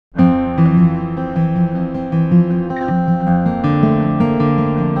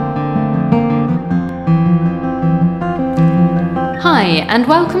Hi, and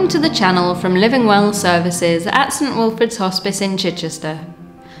welcome to the channel from Living Well Services at St Wilfrid's Hospice in Chichester.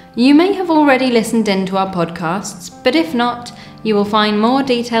 You may have already listened in to our podcasts, but if not, you will find more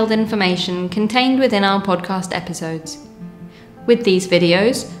detailed information contained within our podcast episodes. With these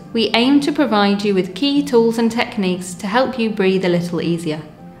videos, we aim to provide you with key tools and techniques to help you breathe a little easier,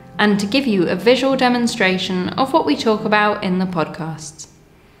 and to give you a visual demonstration of what we talk about in the podcasts.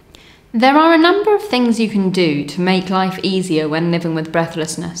 There are a number of things you can do to make life easier when living with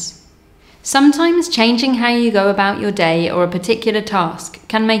breathlessness. Sometimes changing how you go about your day or a particular task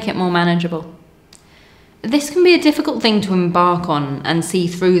can make it more manageable. This can be a difficult thing to embark on and see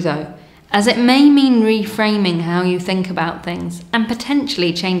through though, as it may mean reframing how you think about things and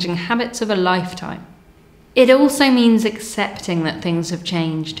potentially changing habits of a lifetime. It also means accepting that things have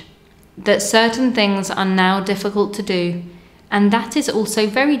changed, that certain things are now difficult to do, and that is also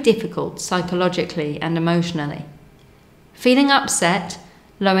very difficult psychologically and emotionally. Feeling upset,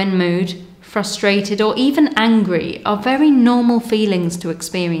 low in mood, frustrated, or even angry are very normal feelings to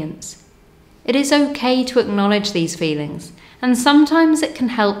experience. It is okay to acknowledge these feelings, and sometimes it can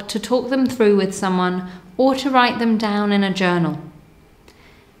help to talk them through with someone or to write them down in a journal.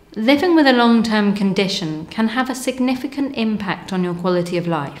 Living with a long-term condition can have a significant impact on your quality of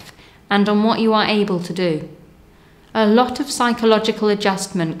life and on what you are able to do. A lot of psychological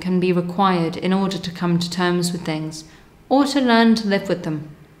adjustment can be required in order to come to terms with things, or to learn to live with them.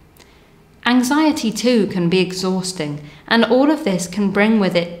 Anxiety too can be exhausting, and all of this can bring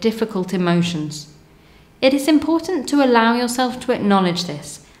with it difficult emotions. It is important to allow yourself to acknowledge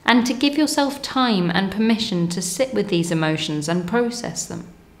this, and to give yourself time and permission to sit with these emotions and process them.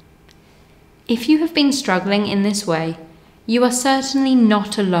 If you have been struggling in this way, you are certainly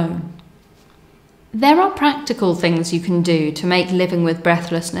not alone. There are practical things you can do to make living with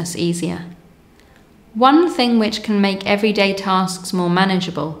breathlessness easier. One thing which can make everyday tasks more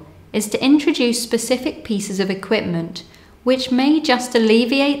manageable is to introduce specific pieces of equipment which may just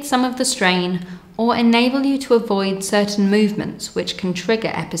alleviate some of the strain or enable you to avoid certain movements which can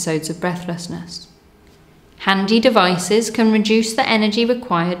trigger episodes of breathlessness. Handy devices can reduce the energy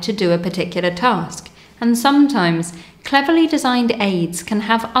required to do a particular task, and sometimes cleverly designed aids can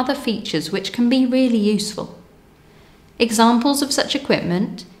have other features which can be really useful. Examples of such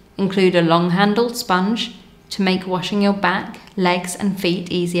equipment include a long-handled sponge to make washing your back, legs and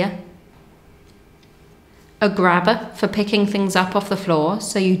feet easier, a grabber for picking things up off the floor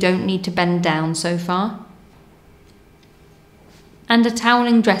so you don't need to bend down so far, and a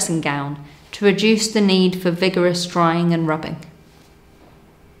toweling dressing gown to reduce the need for vigorous drying and rubbing.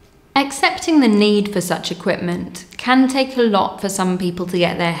 Accepting the need for such equipment can take a lot for some people to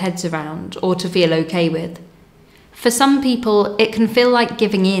get their heads around or to feel okay with. For some people, it can feel like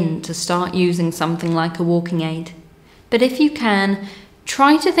giving in to start using something like a walking aid. But if you can,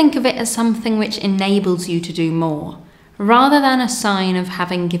 try to think of it as something which enables you to do more, rather than a sign of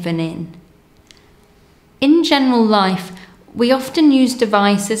having given in. In general life, we often use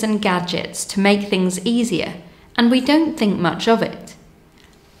devices and gadgets to make things easier, and we don't think much of it.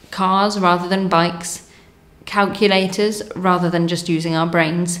 Cars rather than bikes, calculators rather than just using our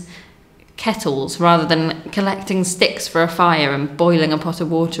brains, kettles rather than collecting sticks for a fire and boiling a pot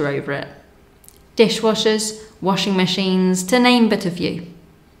of water over it, dishwashers, washing machines, to name but a few.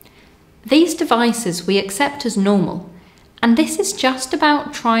 These devices we accept as normal, and this is just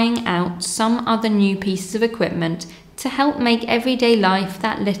about trying out some other new pieces of equipment to help make everyday life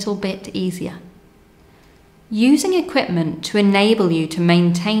that little bit easier. Using equipment to enable you to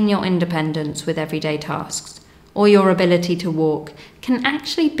maintain your independence with everyday tasks, or your ability to walk, can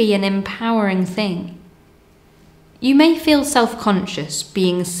actually be an empowering thing. You may feel self-conscious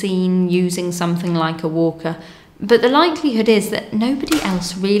being seen using something like a walker, but the likelihood is that nobody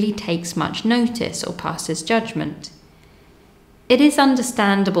else really takes much notice or passes judgment. It is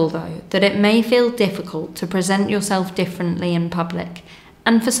understandable though that it may feel difficult to present yourself differently in public,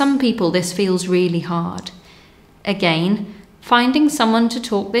 and for some people this feels really hard. Again, finding someone to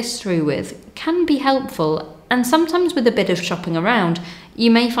talk this through with can be helpful, and sometimes with a bit of shopping around,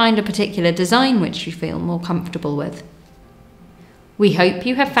 you may find a particular design which you feel more comfortable with. We hope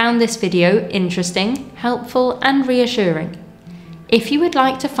you have found this video interesting, helpful and reassuring. If you would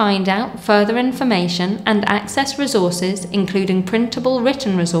like to find out further information and access resources, including printable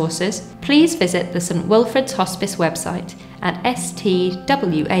written resources, please visit the St Wilfrid's Hospice website at stwh.co.uk.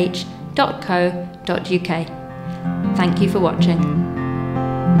 Thank you for watching.